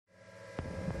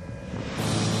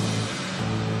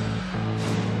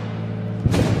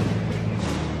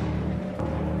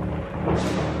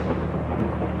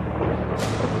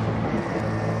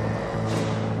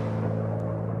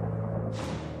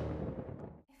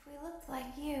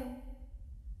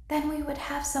then we would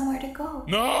have somewhere to go.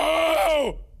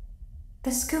 No! The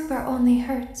scooper only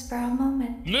hurts for a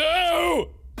moment. No!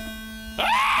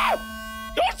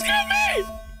 Ah! Don't scoop me!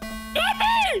 Not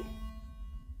me!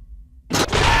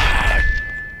 Ah!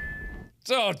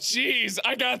 Oh, jeez,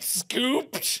 I got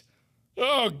scooped.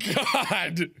 Oh,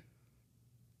 God.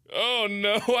 Oh,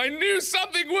 no, I knew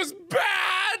something was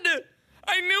bad.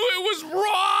 I knew it was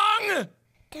wrong.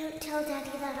 Don't tell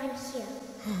Daddy that I'm here.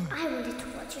 I wanted to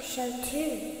watch your show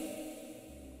too.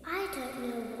 I don't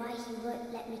know why he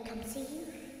won't let me come see you.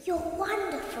 You're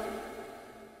wonderful.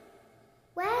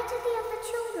 Where did the other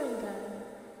children go?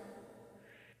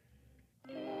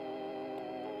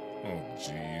 Oh,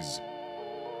 jeez.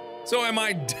 So am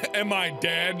I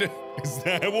dead? Is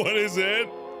that what is it?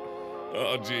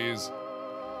 Oh, jeez.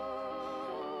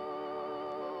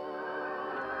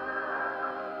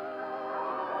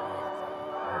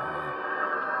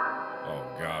 Oh,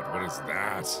 God, what is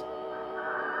that?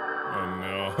 Oh,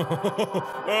 no.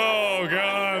 Oh,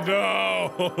 God,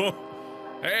 no.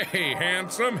 Hey,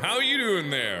 handsome, how you doing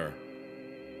there?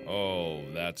 Oh,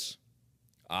 that's...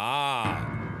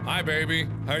 Ah. Hi, baby.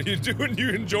 How you doing? You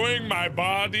enjoying my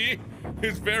body?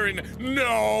 It's very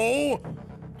No!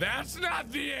 That's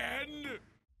not the end!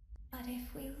 But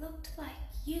if we looked like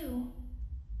you,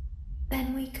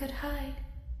 then we could hide.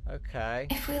 Okay.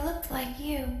 If we looked like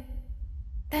you,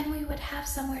 then we would have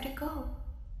somewhere to go.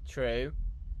 True.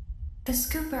 The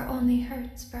scooper only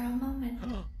hurts for a moment.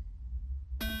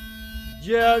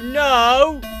 Yeah,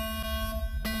 no!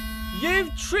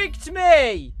 You've tricked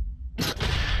me!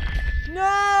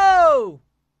 No!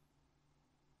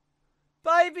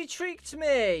 Baby tricked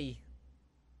me!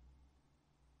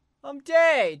 I'm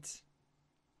dead!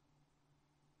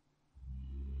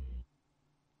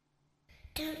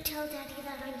 Don't tell Daddy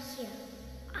that I'm here.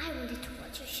 I wanted to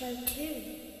watch your show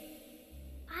too.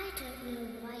 I don't know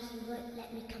why he won't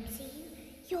let me come see you.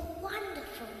 You're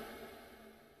wonderful.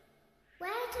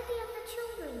 Where did the other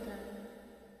children go?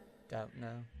 Don't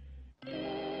know.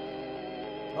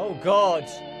 Oh God!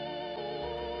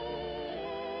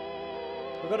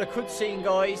 We've got a cutscene,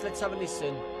 guys. Let's have a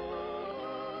listen.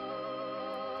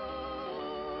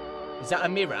 Is that a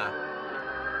mirror?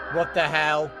 What the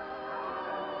hell?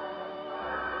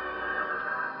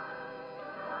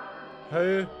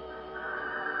 Who?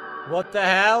 What the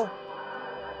hell?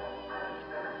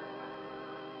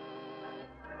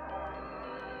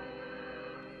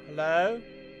 Hello?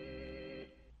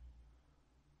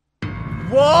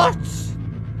 What?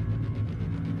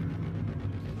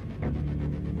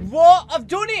 What? I've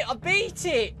done it! I beat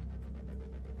it!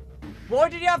 Why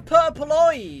did he have purple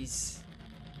eyes?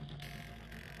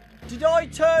 Did I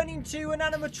turn into an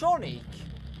animatronic?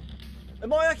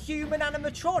 Am I a human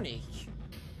animatronic?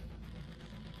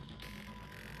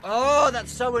 Oh,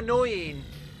 that's so annoying.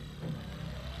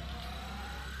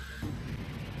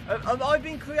 Have I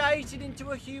been created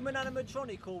into a human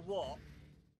animatronic or what?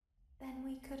 Then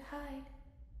we could hide.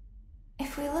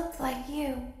 If we looked like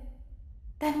you,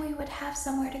 then we would have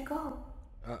somewhere to go.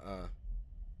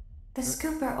 The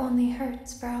scooper only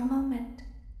hurts for a moment.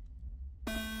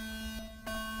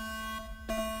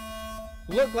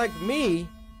 Look like me?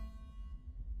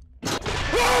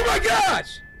 Oh my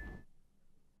gosh!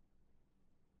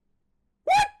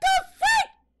 What the fuck?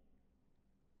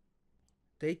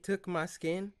 They took my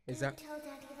skin? Is that... Don't tell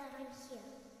Daddy that I'm here.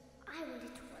 I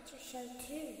wanted to watch your show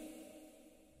too.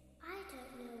 I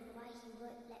don't know why he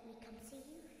won't let me come see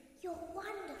you. You're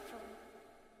wonderful.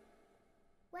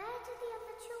 Where did the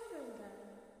other children go?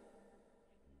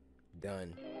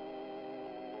 Done.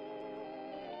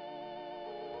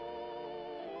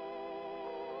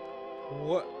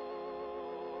 What?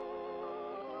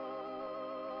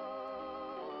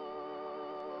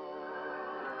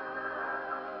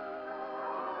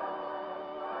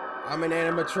 I'm an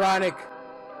animatronic.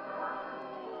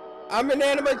 I'm an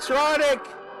animatronic.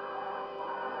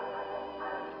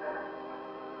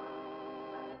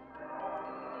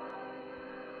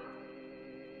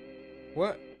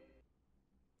 What?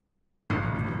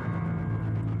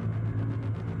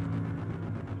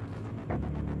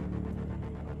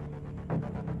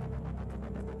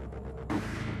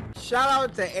 Shout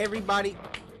out to everybody.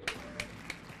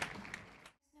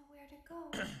 Nowhere to go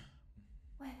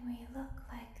when we look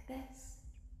like this.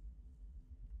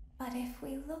 But if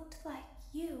we looked like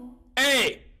you,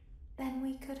 Hey! then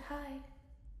we could hide.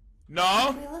 No?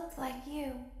 If we looked like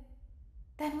you,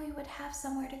 then we would have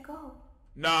somewhere to go.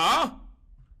 No?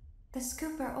 The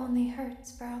scooper only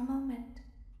hurts for a moment.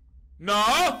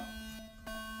 No?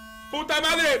 ¡Puta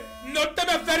madre! ¡No te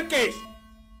me acerques!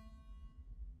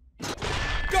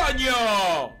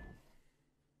 ¡Coño!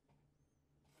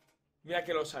 Mira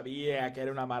que lo sabía, que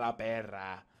era una mala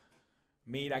perra.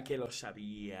 Mira que lo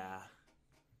sabía.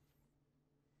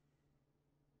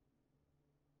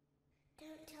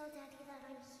 Don't tell Daddy that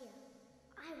I'm here.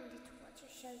 I wanted to watch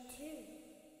your show too.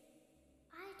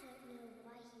 I don't know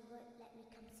why he won't let me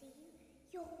come see you.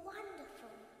 You're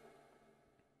wonderful.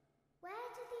 Where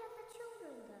did the other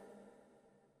children go?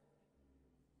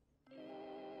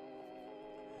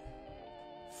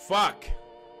 Fuck.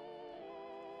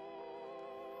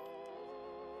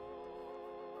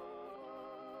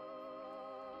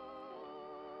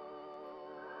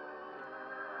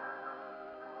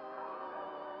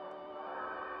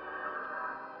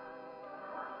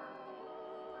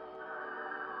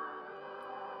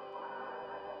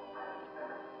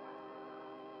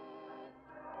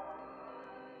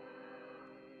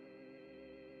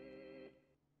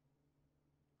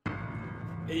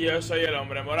 Y yo soy el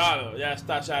hombre morado, ya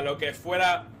está, o sea, lo que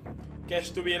fuera que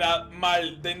estuviera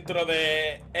mal dentro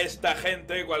de esta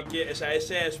gente, cualquier, o sea,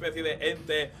 esa especie de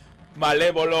ente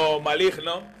malévolo,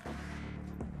 maligno,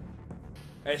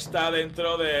 está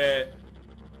dentro de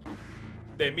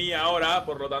mí ahora,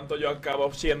 por lo tanto yo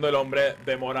acabo siendo el hombre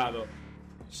de morado.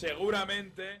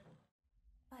 Seguramente...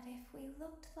 But if we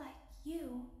looked like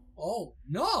you, Oh,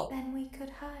 no! then we could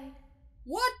hide.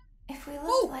 What? If we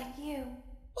looked like you,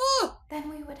 Oh! then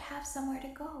we would have somewhere to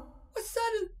go. What's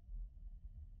that?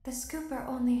 The scooper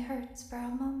only hurts for a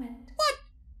moment. What?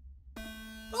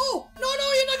 Oh! No,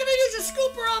 no, you're not gonna use a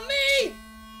scooper on me!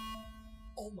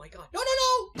 Oh my god. No, no,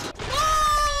 no!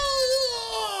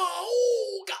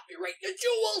 Oh! Got me right in the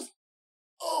jewels!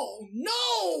 Oh,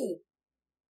 no!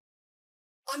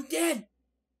 I'm dead.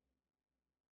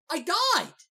 I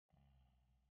died!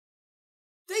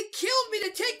 They killed me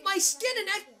to take my skin and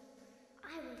that...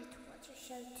 I wanted to watch your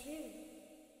show too.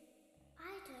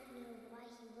 I don't know why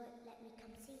he won't let me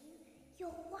come see you.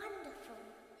 You're wonderful.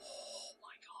 Oh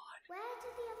my god. Where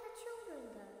did the other children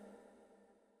go?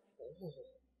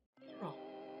 Oh.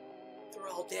 They're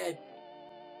all dead.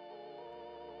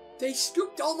 They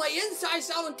scooped all my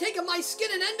insides out and taken my skin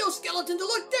and endoskeleton to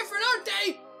look different, aren't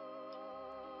they?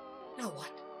 Now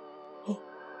what? Oh,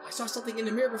 I saw something in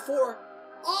the mirror before.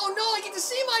 Oh no, I get to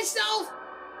see myself!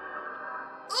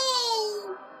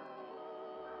 Oh!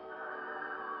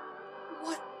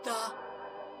 What the?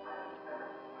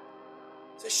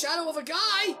 It's a shadow of a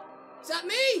guy! Is that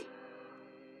me?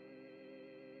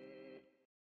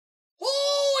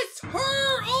 Oh, it's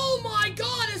her! Oh my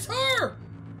god, it's her!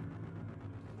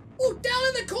 Oh, down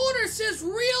in the corner it says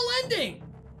real ending!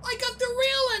 I got the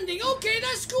real ending! Okay,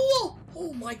 that's cool!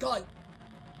 Oh my god.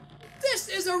 This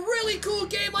is a really cool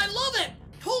game, I love it!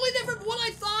 Totally different from what I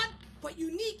thought, but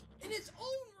unique in its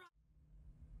own right.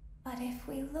 But if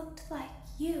we looked like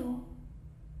you,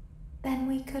 then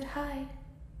we could hide.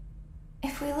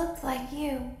 If we looked like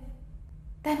you,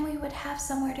 then we would have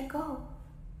somewhere to go.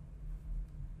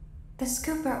 The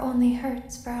scooper only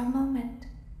hurts for a moment.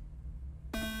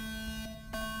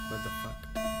 What the fuck.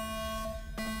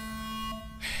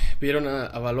 Vieron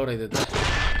a Valora y detrás.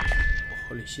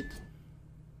 Holy shit.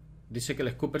 Dice que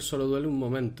el scooper solo duele un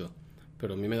momento.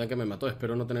 Pero a mí me da que me mató.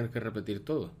 Espero no tener que repetir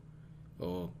todo.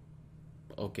 ¿O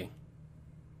qué?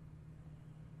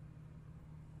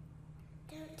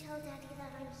 Don't tell Daddy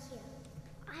that I'm here.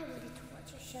 I wanted to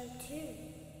watch your show too.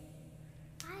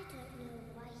 I don't know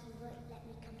why he won't let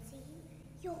me come see you.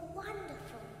 You're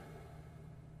wonderful.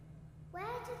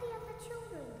 Where did the other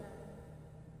children go?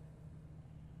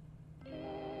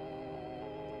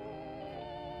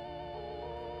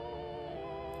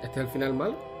 ¿Este es el final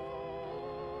mal?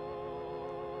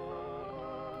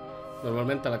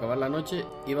 Normalmente al acabar la noche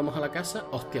íbamos a la casa,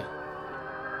 hostia.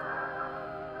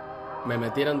 Me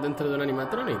metieron dentro de un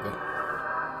animatrónico.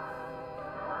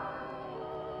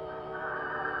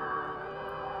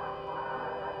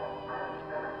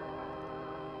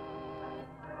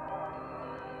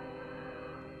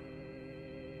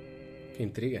 Qué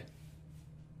intriga.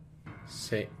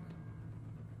 Sí.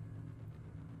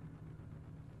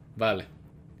 Vale.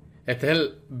 Este es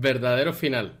el verdadero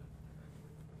final.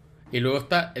 Y luego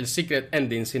está el secret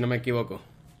ending, si no me equivoco.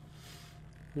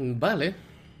 Vale.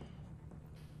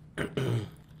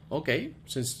 Ok.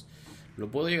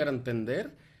 Lo puedo llegar a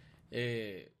entender.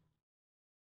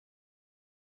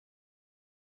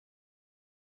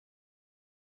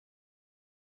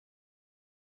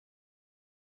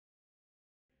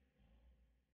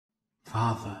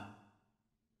 Father,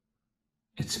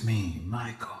 it's me,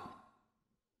 Michael.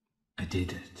 I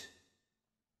did it.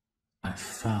 I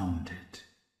found it.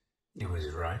 It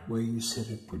was right where you said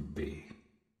it would be.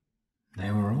 They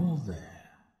were all there.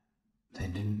 They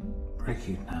didn't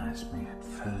recognize me at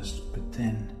first, but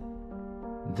then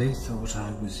They thought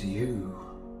I was you.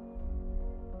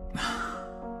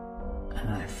 And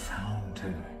I found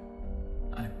her.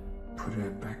 I put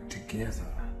her back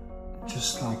together,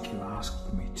 just like you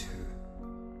asked me to.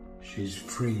 She's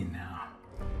free now.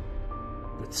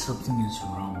 But something is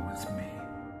wrong with me.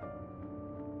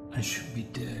 I should be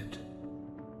dead,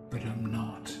 but I'm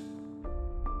not.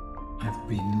 I've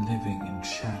been living in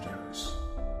shadows.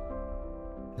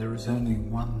 There is only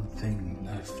one thing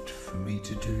left for me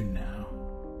to do now.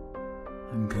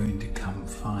 I'm going to come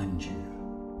find you.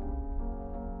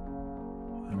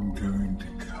 I'm going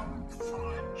to come